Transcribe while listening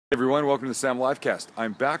everyone, welcome to the Sam Livecast.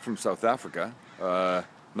 I'm back from South Africa,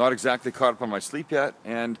 not exactly caught up on my sleep yet,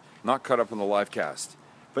 and not caught up on the Livecast.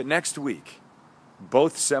 But next week,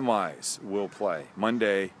 both semis will play.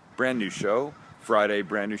 Monday, brand new show. Friday,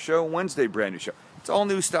 brand new show. Wednesday, brand new show. It's all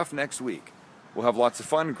new stuff next week. We'll have lots of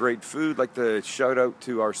fun, great food. Like to shout out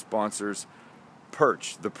to our sponsors,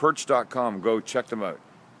 Perch, theperch.com. Go check them out.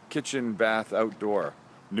 Kitchen, bath, outdoor.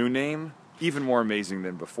 New name, even more amazing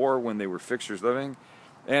than before when they were Fixtures Living.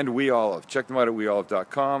 And We Olive. Check them out at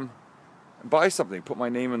weolive.com. Buy something. Put my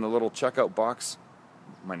name in the little checkout box.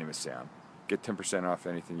 My name is Sam. Get 10% off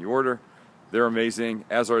anything you order. They're amazing,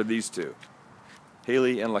 as are these two.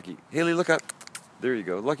 Haley and Lucky. Haley, look up. There you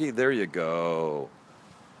go. Lucky, there you go.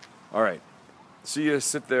 All right. See you.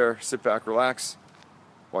 Sit there. Sit back. Relax.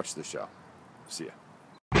 Watch the show. See ya.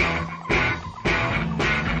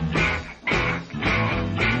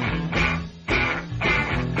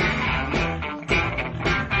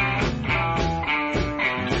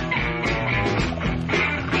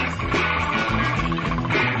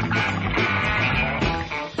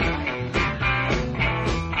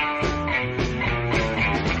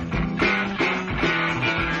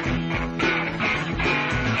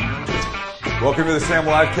 Welcome to the Sam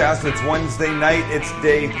Livecast. It's Wednesday night. It's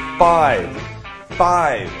day 5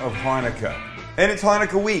 of Hannukah. And it's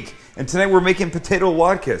Hannukah week. And tonight we're making potato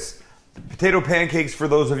latkes. Potato pancakes, for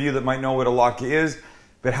those of you that might know what a latke is,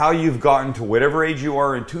 but how you've gotten to whatever age you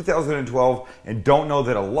are in 2012 and don't know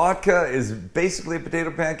that a latke is basically a potato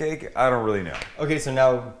pancake, I don't really know. Okay, so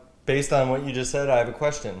now, based on what you just said, I have a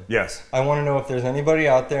question. Yes. I want to know if there's anybody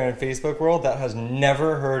out there in Facebook world that has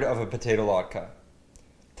never heard of a potato latke.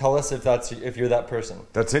 Tell us if you're that person.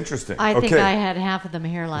 That's interesting. I think I had half of them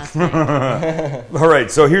here last night. All right,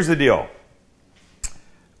 so here's the deal.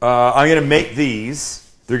 I'm going to make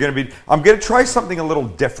these. I'm going to try something a little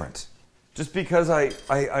different, just because I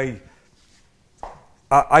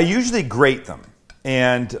usually grate them,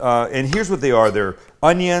 and here's what they are. They're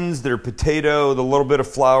onions, they're potato, the little bit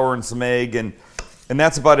of flour and some egg, and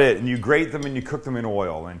that's about it. And you grate them and you cook them in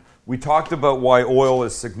oil. And we talked about why oil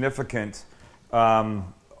is significant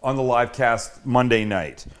on the Livecast Monday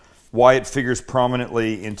night, why it figures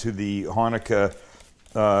prominently into the Hannukah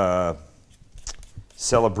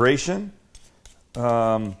celebration,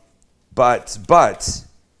 but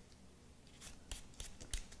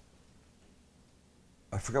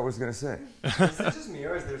I forgot what I was going to say. Is it just me,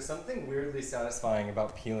 or is there something weirdly satisfying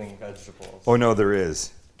about peeling vegetables? Oh no, there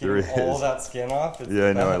is. Getting all that skin off?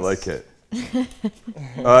 Yeah, no, I like it.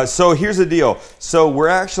 So here's the deal. So we're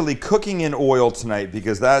actually cooking in oil tonight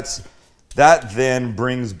because that then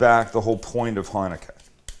brings back the whole point of Hannukah.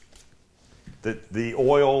 The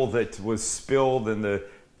oil that was spilled in the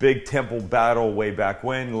big temple battle way back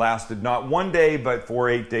when lasted not one day but for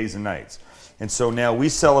 8 days and nights. And so now we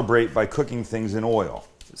celebrate by cooking things in oil.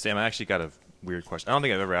 Sam, I actually got a weird question. I don't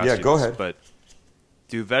think I've ever asked you go this, ahead. But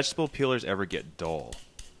do vegetable peelers ever get dull?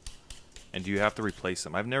 And do you have to replace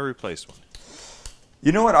them? I've never replaced one.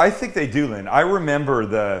 You know what? I think they do, Lynn. I remember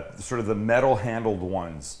the metal-handled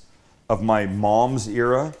ones of my mom's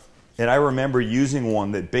era, and I remember using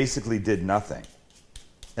one that basically did nothing.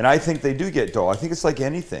 And I think they do get dull. I think it's like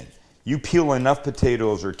anything. You peel enough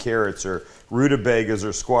potatoes or carrots or rutabagas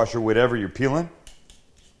or squash or whatever you're peeling,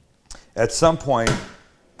 at some point,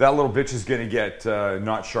 that little bitch is going to get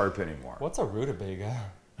not sharp anymore. What's a rutabaga?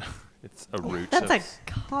 It's a root. That's a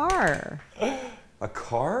car. A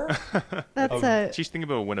car? That's She's thinking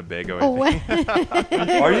about a Winnebago, a I think.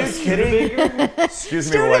 Are you kidding?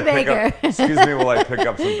 Excuse me while I pick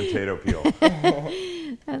up some potato peel.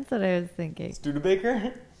 That's what I was thinking.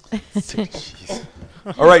 Studebaker? Jeez.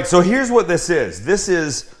 All right, so here's what this is. This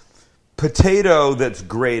is potato that's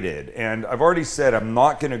grated, and I've already said I'm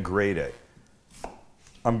not going to grate it.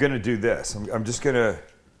 I'm going to do this. I'm just going to...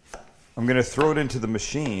 I'm going to throw it into the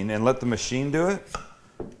machine and let the machine do it.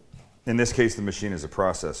 In this case, the machine is a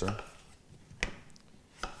processor.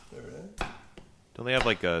 Don't they have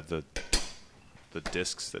like the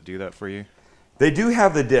discs that do that for you? They do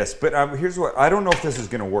have the disc, but here's what. I don't know if this is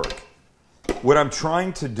going to work. What I'm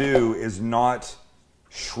trying to do is not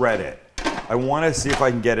shred it. I want to see if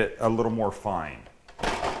I can get it a little more fine.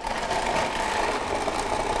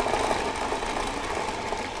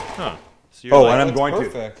 Huh. So And I'm going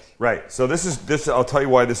perfect. to. Right. So this. I'll tell you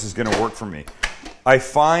why this is going to work for me. I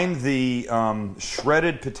find the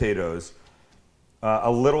shredded potatoes a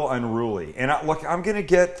little unruly, and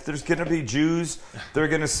there's going to be Jews. They're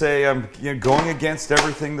going to say I'm going against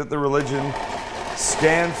everything that the religion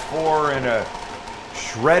stands for, and a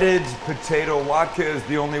shredded potato latke is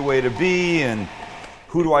the only way to be, and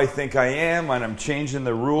who do I think I am, and I'm changing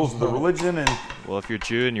the rules of the religion, and Well, if you're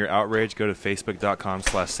Jew and you're outraged, go to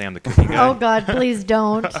facebook.com/Sam the Cooking Guy. Oh God, please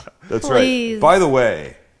don't. That's Please. right. By the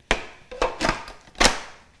way,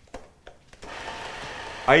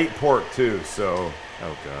 I eat pork too, so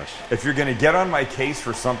Oh gosh. if you're going to get on my case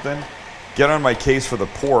for something, get on my case for the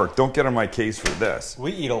pork. Don't get on my case for this.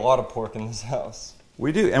 We eat a lot of pork in this house.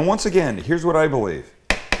 We do. And once again, here's what I believe.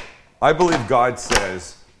 I believe God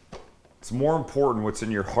says it's more important what's in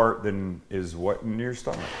your heart than is what in your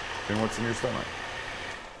stomach. Than what's in your stomach.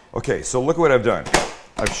 Okay, so look what I've done.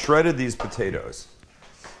 I've shredded these potatoes.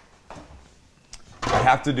 I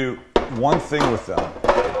have to do one thing with them.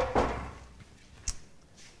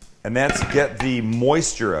 And that's get the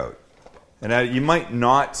moisture out. And you might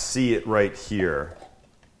not see it right here,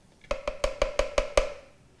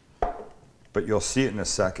 but you'll see it in a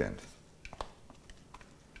second.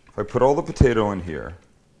 If I put all the potato in here,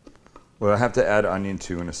 well, I have to add onion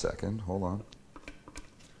too in a second. Hold on.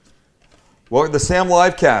 Well, the Sam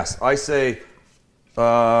Livecast, I say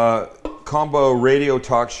combo radio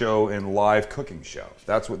talk show and live cooking show.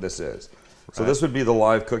 That's what this is. Right. So this would be the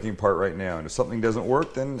live cooking part right now. And if something doesn't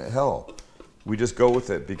work, then hell, we just go with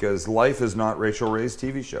it, because life is not Rachel Ray's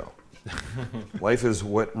TV show. Life is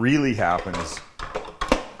what really happens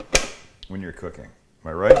when you're cooking. Am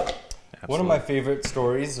I right? Absolutely. One of my favorite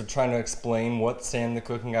stories of trying to explain what Sam the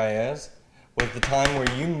Cooking Guy is was the time where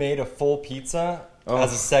you made a full pizza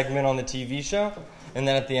as a segment on the TV show, and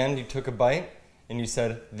then at the end you took a bite and you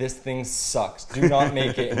said, "This thing sucks. Do not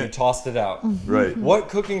make it," and you tossed it out. Right. What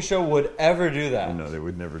cooking show would ever do that? No, they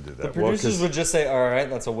would never do that. The producers would just say, "All right,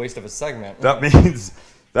 that's a waste of a segment." That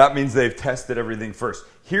means they've tested everything first.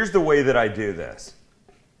 Here's the way that I do this.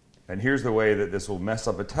 And here's the way that this will mess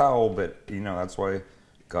up a towel, but that's why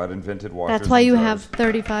God invented washers. That's why and you dryers. have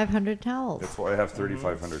 3,500 towels. That's why I have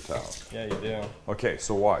 3,500 towels. Yeah, you do. Okay,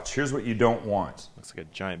 so watch. Here's what you don't want. Looks like a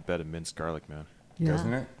giant bed of minced garlic, man. Yeah.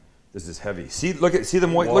 Doesn't it? This is heavy. See the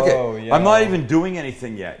moist. Whoa, Look at. yeah. I'm not even doing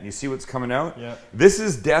anything yet. And you see what's coming out? Yeah. This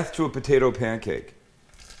is death to a potato pancake.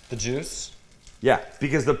 The juice? Yeah,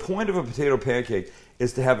 because the point of a potato pancake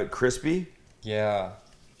is to have it crispy. Yeah.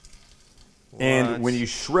 And What? when you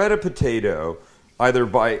shred a potato, either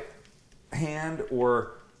by hand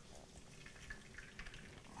or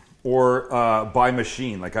by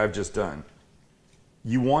machine, like I've just done,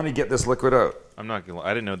 you want to get this liquid out. I'm not gonna lie.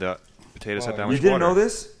 I didn't know that potatoes had that You much water. didn't know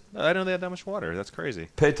this? I didn't know they had that much water. That's crazy.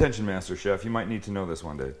 Pay attention, Master Chef. You might need to know this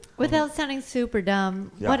one day. Without sounding super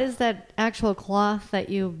dumb, Yeah. what is that actual cloth that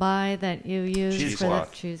you buy that you use Cheesecloth.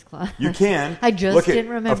 for the cheesecloth? You can. I just look didn't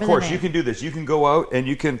remember Of the course, name. you can do this. You can go out and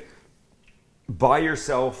you can buy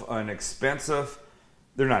yourself an expensive,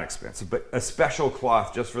 they're not expensive, but a special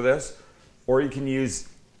cloth just for this. Or you can use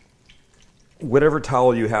whatever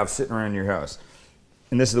towel you have sitting around your house.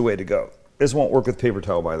 And this is the way to go. This won't work with paper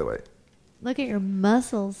towel, by the way. Look at your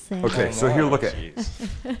muscles, Sam. Okay, Oh, so no. here, look at.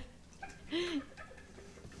 Jeez.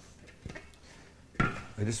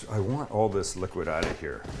 I want all this liquid out of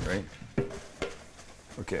here, right?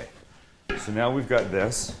 Okay, so now we've got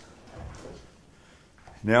this.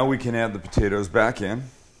 Now we can add the potatoes back in.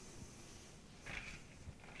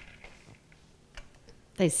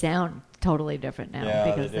 They sound totally different now Yeah,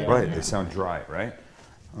 because they they do. don't Right, they have- sound dry, right?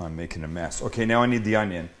 Oh, I'm making a mess. Okay, now I need the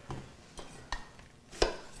onion.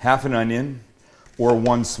 Half an onion or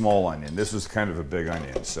one small onion. This is kind of a big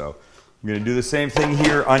onion, so I'm going to do the same thing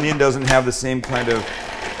here. Onion doesn't have the same kind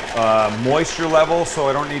of moisture level, so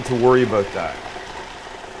I don't need to worry about that.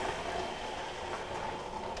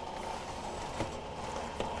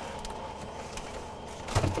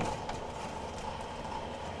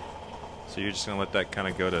 So you're just gonna let that kind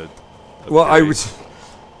of go to. a Well, I puree?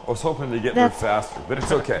 was hoping to get there That's- faster, but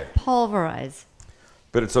it's okay. Pulverize.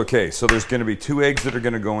 But it's okay. So there's going to be 2 eggs that are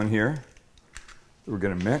going to go in here. We're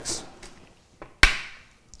going to mix.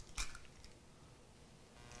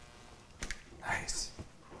 Nice.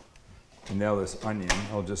 And now this onion,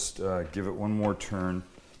 I'll just give it one more turn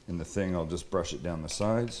in the thing. I'll just brush it down the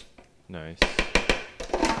sides. Nice.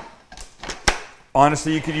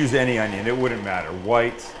 Honestly, you could use any onion. It wouldn't matter.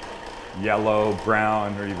 White, yellow,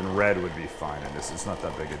 brown, or even red would be fine in this. It's not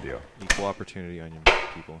that big a deal. Equal opportunity onion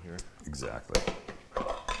people here. Exactly.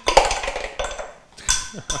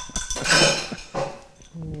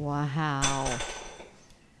 Wow.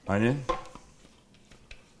 Onion.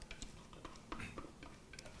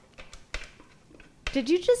 Did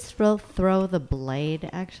you just throw the blade,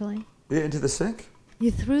 actually? Yeah, into the sink. You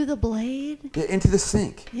threw the blade? Yeah, into the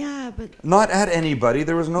sink. Yeah, but... Not at anybody.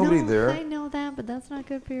 There was nobody no, there. I know that, but that's not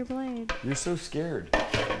good for your blade. You're so scared.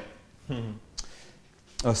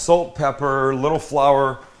 Salt, pepper, little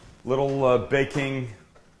flour, little baking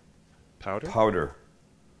Powder? powder.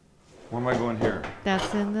 Where am I going here?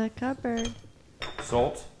 That's in the cupboard.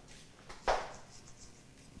 Salt.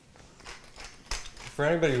 For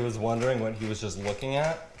anybody who was wondering what he was just looking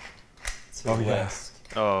at, it's his list.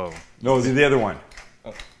 Oh. No, the other one.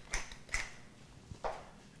 Oh.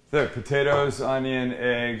 There, potatoes, onion,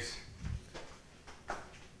 eggs.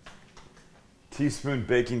 Teaspoon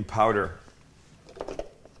baking powder.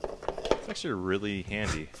 It's actually really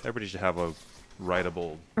handy. Everybody should have a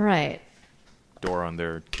writable Right. door on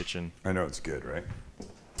their kitchen. I know it's good, right?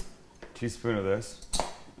 Teaspoon of this,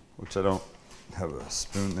 which I don't have a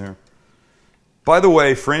spoon there. By the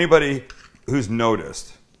way, for anybody who's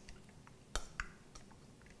noticed,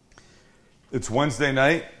 it's Wednesday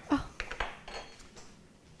night,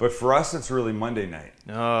 but for us, it's really Monday night.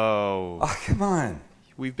 No. Oh, come on.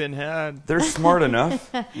 We've been had. They're smart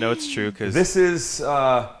enough. No, it's true, because This is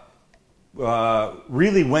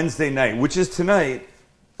really Wednesday night, which is tonight.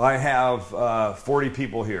 I have 40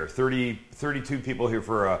 people here, 32 people here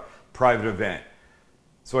for a private event.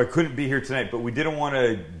 So I couldn't be here tonight, but we didn't want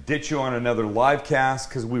to ditch you on another live cast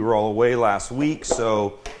because we were all away last week.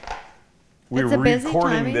 So we're It's a busy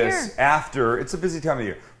recording time of this year. after. It's a busy time of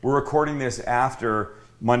year. We're recording this after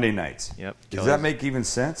Monday nights. Yep. Does that make even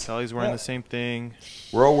sense? Kelly's wearing the same thing.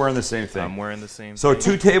 We're all wearing the same thing. I'm wearing the same So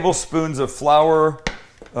thing. 2 tablespoons of flour,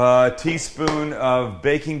 teaspoon of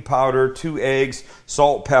baking powder, 2 eggs,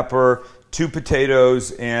 salt, pepper, 2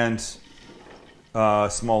 potatoes, and a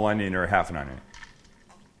small onion or half an onion.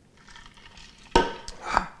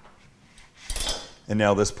 And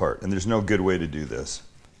now this part. And there's no good way to do this.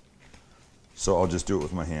 So I'll just do it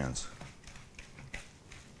with my hands.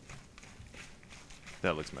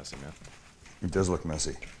 That looks messy, man. It does look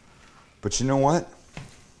messy. But you know what?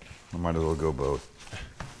 I might as well go both.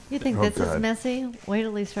 You think Oh, this go is ahead. messy? Wait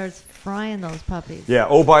till he starts frying those puppies. Yeah,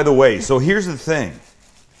 oh, by the way, so here's the thing.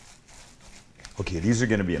 Okay, these are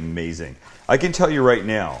going to be amazing. I can tell you right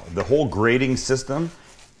now, the whole grading system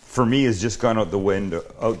for me has just gone out the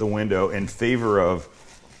window in favor of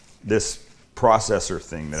this processor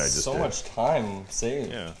thing that I just So did. much time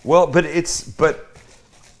saved. Yeah. Well, but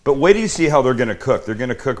wait till you see how they're going to cook. They're going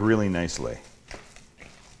to cook really nicely.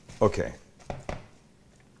 Okay.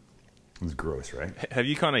 It's gross, right? Have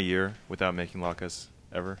you gone a year without making latkes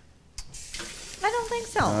ever? I don't think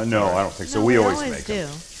so. No, I don't think so. No, We always make do.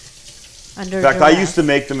 them. Under In fact, I duress. used to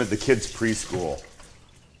make them at the kids' preschool.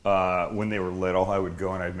 When they were little, I would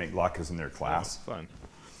go and I'd make latkes in their class. Oh, fun.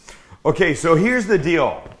 Okay, so here's the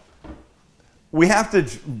deal. We have to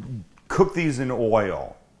cook these in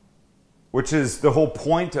oil, which is the whole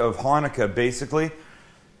point of Hannukah, basically.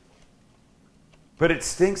 But it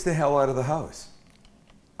stinks the hell out of the house.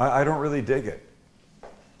 I don't really dig it.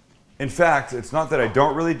 In fact, it's not that I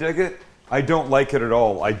don't really dig it. I don't like it at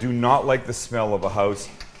all. I do not like the smell of a house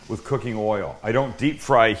with cooking oil. I don't deep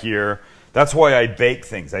fry here. That's why I bake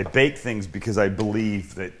things. I bake things because I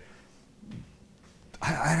believe that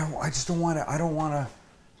I just don't want to. I don't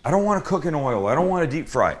want to cook in oil. I don't want to deep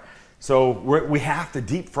fry. So we have to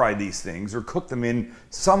deep fry these things or cook them in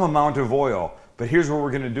some amount of oil. But here's where we're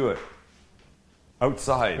going to do it.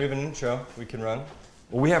 Outside. We have an intro we can run.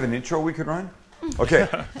 Well, we have an intro we could run? Okay.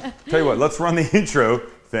 Tell you what, let's run the intro.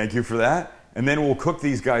 Thank you for that. And then we'll cook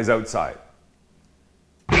these guys outside.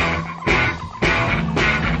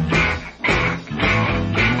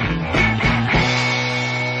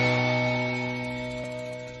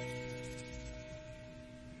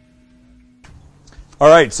 All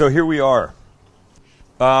right, so here we are.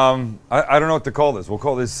 I don't know what to call this. We'll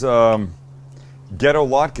call this Ghetto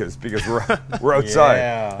Latkes because we're outside.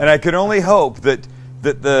 Yeah. And I can only hope that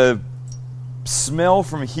the smell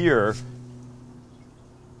from here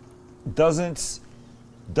doesn't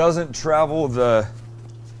travel the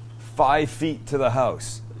 5 feet to the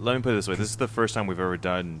house. Let me put it this way. This is the first time we've ever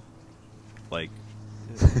done, like,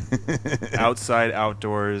 outside,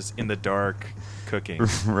 outdoors, in the dark, cooking.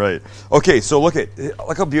 Right. Okay, so look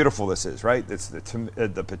how beautiful this is, right? It's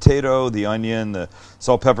the potato, the onion, the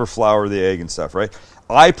salt, pepper, flour, the egg, and stuff, right?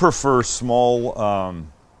 I prefer small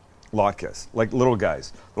latkes, like little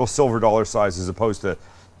guys, little silver dollar size, as opposed to,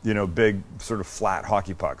 big sort of flat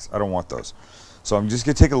hockey pucks. I don't want those. So I'm just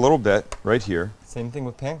going to take a little bit right here, Same thing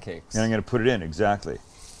with pancakes. and I'm going to put it in, exactly,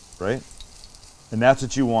 right? And that's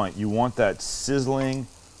what you want. You want that sizzling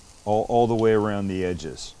all the way around the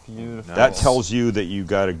edges. Beautiful. That tells you that you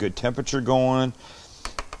got a good temperature going.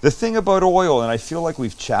 The thing about oil, and I feel like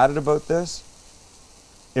we've chatted about this,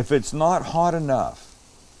 if it's not hot enough,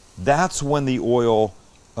 that's when the oil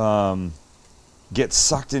gets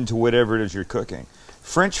sucked into whatever it is you're cooking.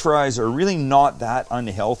 French fries are really not that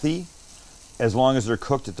unhealthy as long as they're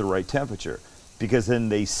cooked at the right temperature, because then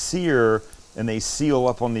they sear and they seal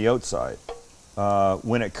up on the outside.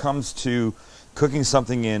 When it comes to cooking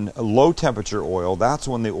something in a low temperature oil, that's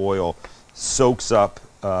when the oil soaks up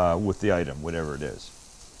with the item, whatever it is.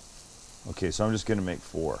 Okay, so I'm just going to make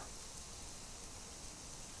 4.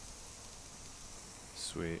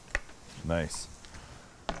 Sweet. Nice.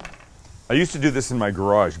 I used to do this in my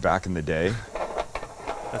garage back in the day.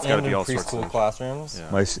 That's got to And be in all sorts preschool of classrooms. Yeah.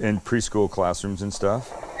 In preschool classrooms and stuff.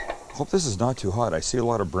 Hope this is not too hot. I see a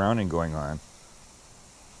lot of browning going on.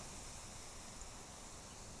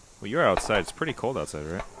 Well, you're outside. It's pretty cold outside,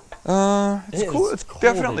 right? It's It cool. is It's cold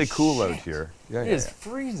definitely as cool out shit. here. Yeah, It yeah, is yeah.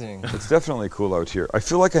 freezing. It's definitely cool out here. I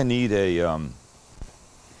feel like I need a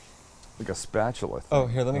like a spatula thing. Oh,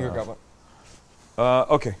 here, let me go grab one.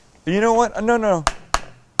 Okay. You know what? No.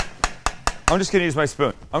 I'm just gonna use my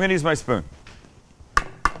spoon. I'm gonna use my spoon.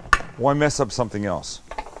 Why mess up something else?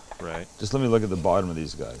 Right. Just let me look at the bottom of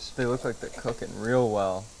these guys. They look like they're cooking real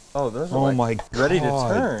well. Oh, those are Oh like my ready to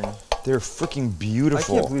God. turn. They're freaking I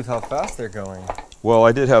beautiful. can't believe how fast they're going. Well,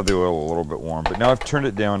 I did have the oil a little bit warm, but now I've turned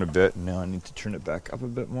it down a bit, and now I need to turn it back up a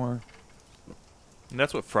bit more. And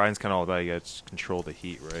that's what frying's kind of all about. You got to control the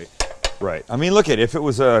heat, right? Right. I mean, look at if it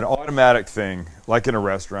was an automatic thing, like in a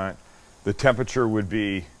restaurant, the temperature would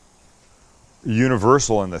be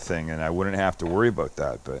universal in the thing, and I wouldn't have to worry about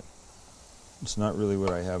that, but it's not really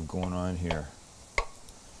what I have going on here.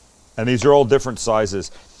 And these are all different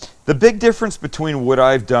sizes. The big difference between what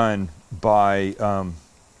I've done by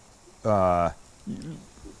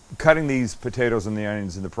cutting these potatoes and the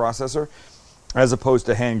onions in the processor, as opposed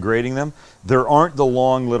to hand grating them, there aren't the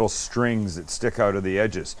long little strings that stick out of the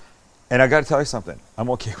edges. And I got to tell you something. I'm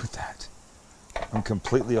okay with that. I'm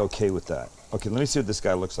completely okay with that. Okay, let me see what this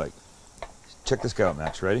guy looks like. Check this guy out,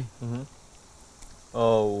 Max. Ready? Mm-hmm.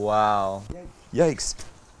 Oh, wow. Yikes.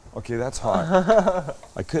 Okay, that's hot.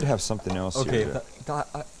 I could have something else Okay, here.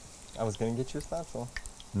 I was going to get you a spatula.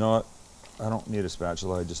 No, I don't need a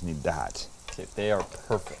spatula. I just need that. Okay, they are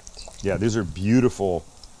perfect. Yeah, these are beautiful.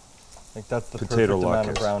 Like, that's the Potato perfect amount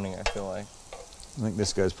of latkes. browning, I feel like. I think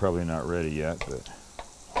this guy's probably not ready yet, but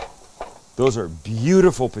those are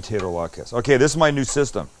beautiful potato latkes. Okay, this is my new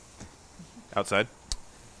system. Outside?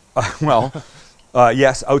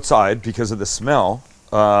 Yes, outside because of the smell,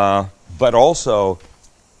 but also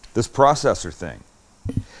this processor thing.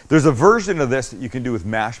 There's a version of this that you can do with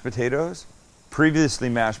mashed potatoes, previously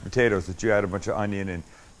mashed potatoes that you had a bunch of onion and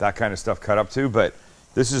that kind of stuff cut up to, but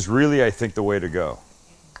this is really, I think, the way to go.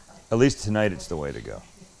 At least tonight it's the way to go.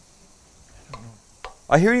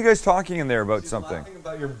 I hear you guys talking in there about something. Laughing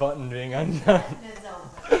about your button being undone.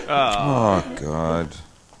 Oh, God.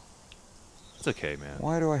 It's okay, man.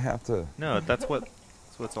 Why do I have to... No, that's what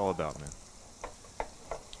it's all about, man.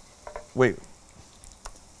 Wait.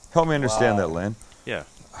 Help me understand Wow. that, Lynn. Yeah.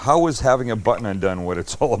 How is having a button undone what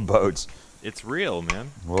it's all about? It's real,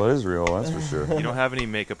 man. Well, it is real, that's for sure. You don't have any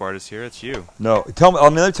makeup artists here. It's you. No, tell me.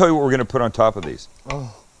 Let me tell you what we're going to put on top of these.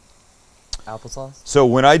 Oh. Applesauce? So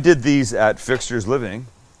when I did these at Fixtures Living,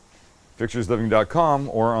 fixturesliving.com,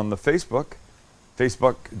 or on the Facebook,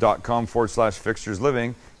 facebook.com/Fixtures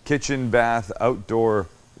Living, kitchen, bath, outdoor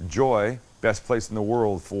joy, best place in the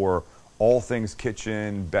world for all things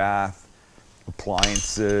kitchen, bath,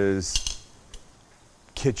 appliances,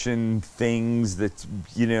 kitchen things that,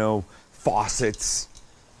 you know, faucets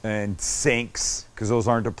and sinks, because those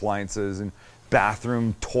aren't appliances, and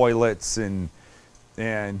bathroom toilets and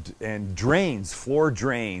drains, floor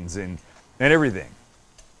drains and everything.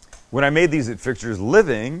 When I made these at Fixtures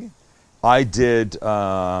Living, I did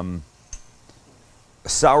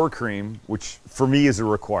sour cream, which for me is a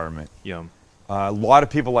requirement. Yum. A lot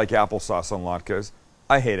of people like applesauce on latkes.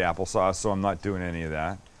 I hate applesauce, so I'm not doing any of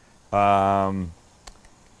that.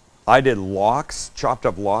 I did lox, chopped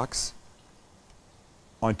up lox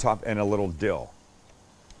on top, and a little dill.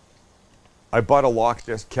 I bought a lox,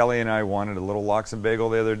 just Kelly and I wanted a little lox and bagel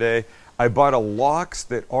the other day. I bought a lox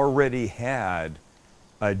that already had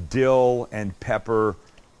a dill and pepper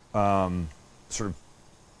sort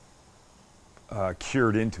of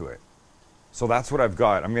cured into it. So that's what I've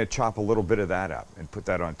got. I'm going to chop a little bit of that up and put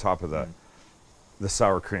that on top of the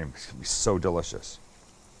sour cream. It's going to be so delicious.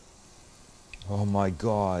 Oh my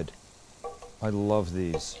God. I love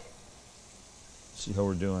these. See how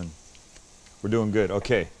we're doing. We're doing good.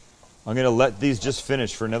 Okay. I'm going to let these just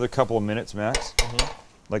finish for another couple of minutes, Max.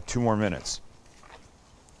 Mm-hmm. Like 2 more minutes.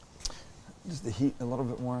 Just the heat a little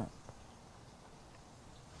bit more.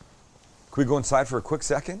 Can we go inside for a quick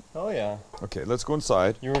second? Oh, yeah. Okay, let's go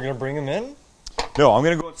inside. You were going to bring them in? No, I'm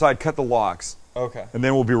going to go inside, cut the locks, Okay. and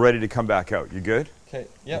then we'll be ready to come back out. You good? Okay,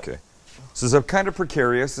 yep. Okay. This is a kind of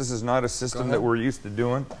precarious. This is not a system ahead. that we're used to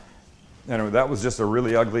doing. Anyway, that was just a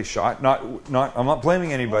really ugly shot. Not. I'm not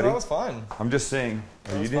blaming anybody. That was fine. I'm just saying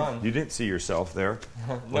was fun. you didn't see yourself there.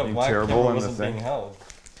 No, looking my terrible camera in the wasn't thing. being held.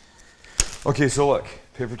 Okay, so look,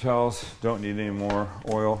 paper towels, don't need any more.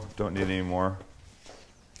 Oil, don't need any more.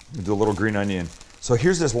 Do a little green onion. So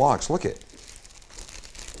here's this lox. Look at.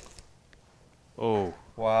 Oh,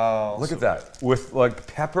 Wow. Look at that with like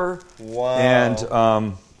pepper Wow.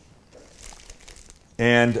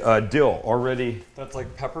 and dill already. That's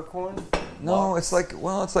like peppercorn? No, Lox?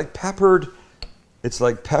 it's like peppered. It's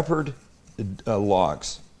like peppered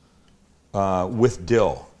logs with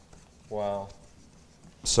dill. Wow.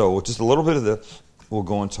 So just a little bit of this will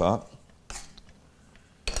go on top.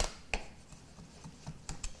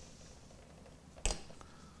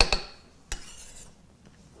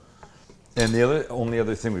 And the only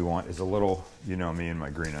other thing we want is a little, you know me and my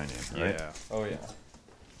green onion, right? yeah. Oh, yeah.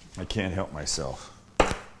 I can't help myself.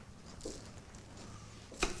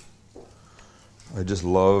 I just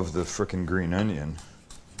love the frickin' green onion.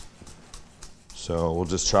 So we'll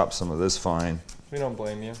just chop some of this fine. We don't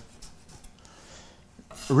blame you.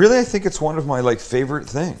 Really, I think it's one of my like favorite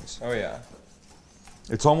things. Oh, yeah.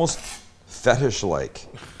 It's almost fetish-like,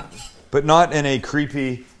 but not in a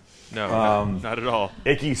creepy, No, not at all.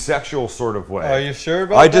 icky sexual sort of way. Are you sure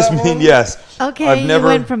about I just that mean one? yes. Okay, I've never,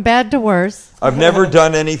 you went from bad to worse. I've never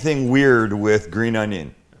done anything weird with green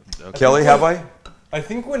onion. Okay. Kelly, have I? I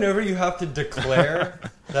think whenever you have to declare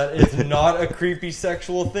that it's not a creepy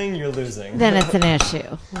sexual thing, you're losing. Then it's an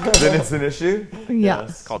issue. Then it's an issue? Yeah.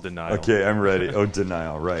 It's called denial. Okay, I'm ready. Oh,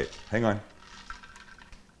 denial, right. Hang on.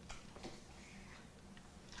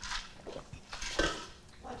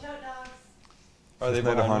 Watch out, dogs. Are they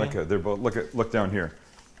Night of behind me? Hannukah. They're both, look down here.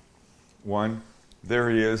 One. There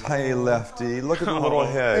he is. Hi, Lefty. Look at the little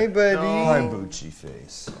head. Hey, buddy. Hi, Boochie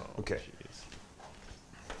face. Okay.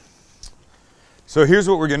 So here's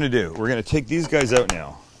what we're going to do. We're going to take these guys out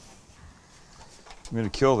now. I'm going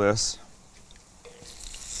to kill this.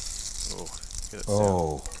 Oh, get it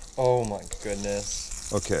Oh. Oh, my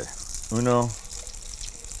goodness. Okay. Uno.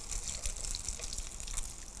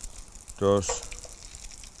 Dos.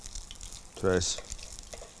 Tres.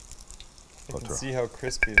 You can Otro. see how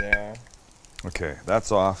crispy they are. Okay,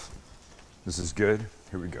 that's off. This is good.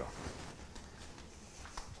 Here we go.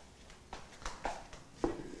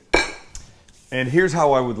 And here's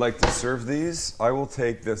how I would like to serve these. I will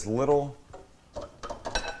take this little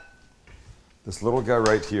guy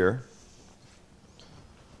right here.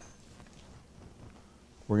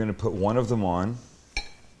 We're going to put one of them on.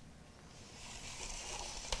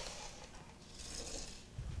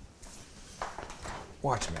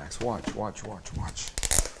 Watch, Max. Watch. Watch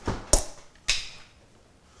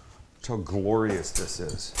how glorious this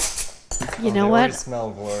is. You Oh, know they what? already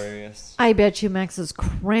smell glorious. I bet you Max's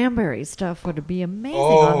cranberry stuff would be amazing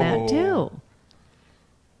on that too.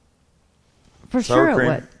 For Sour sure it cream.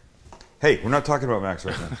 would. Hey, we're not talking about Max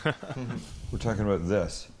right now. We're talking about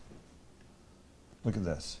this. Look at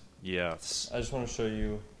this. Yes. I just want to show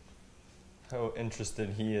you how interested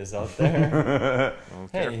he is out there. Oh,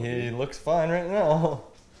 Hey, careful, he dude. looks fine right now.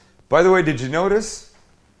 By the way, did you notice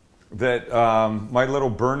that my little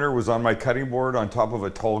burner was on my cutting board on top of a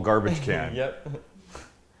tall garbage can? Yep.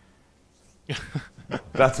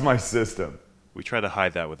 That's my system. We try to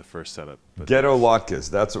hide that with the first setup. But Ghetto Latkes,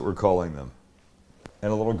 that's what we're calling them.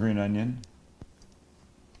 And a little green onion.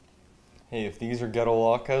 Hey, if these are Ghetto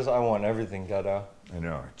Latkes, I want everything Ghetto. I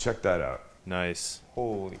know. Check that out. nice.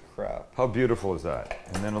 Holy crap. How beautiful is that?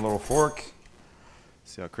 And then a little fork.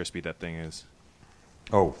 See how crispy that thing is.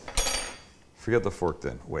 Oh, forget the fork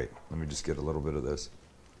then. Wait, let me just get a little bit of this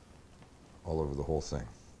all over the whole thing.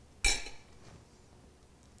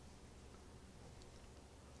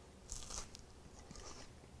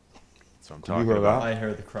 That's what I'm Did you talking hear about. I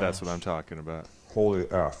heard the crunch. That's what I'm talking about. Holy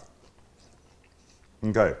F.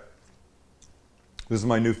 Okay. This is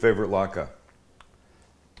my new favorite latke.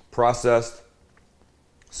 Processed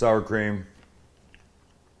sour cream,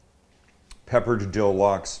 peppered dill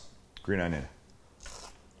lox, green onion.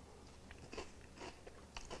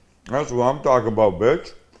 That's what I'm talking about,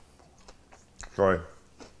 bitch. Sorry,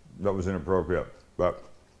 that was inappropriate, but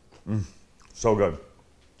so good.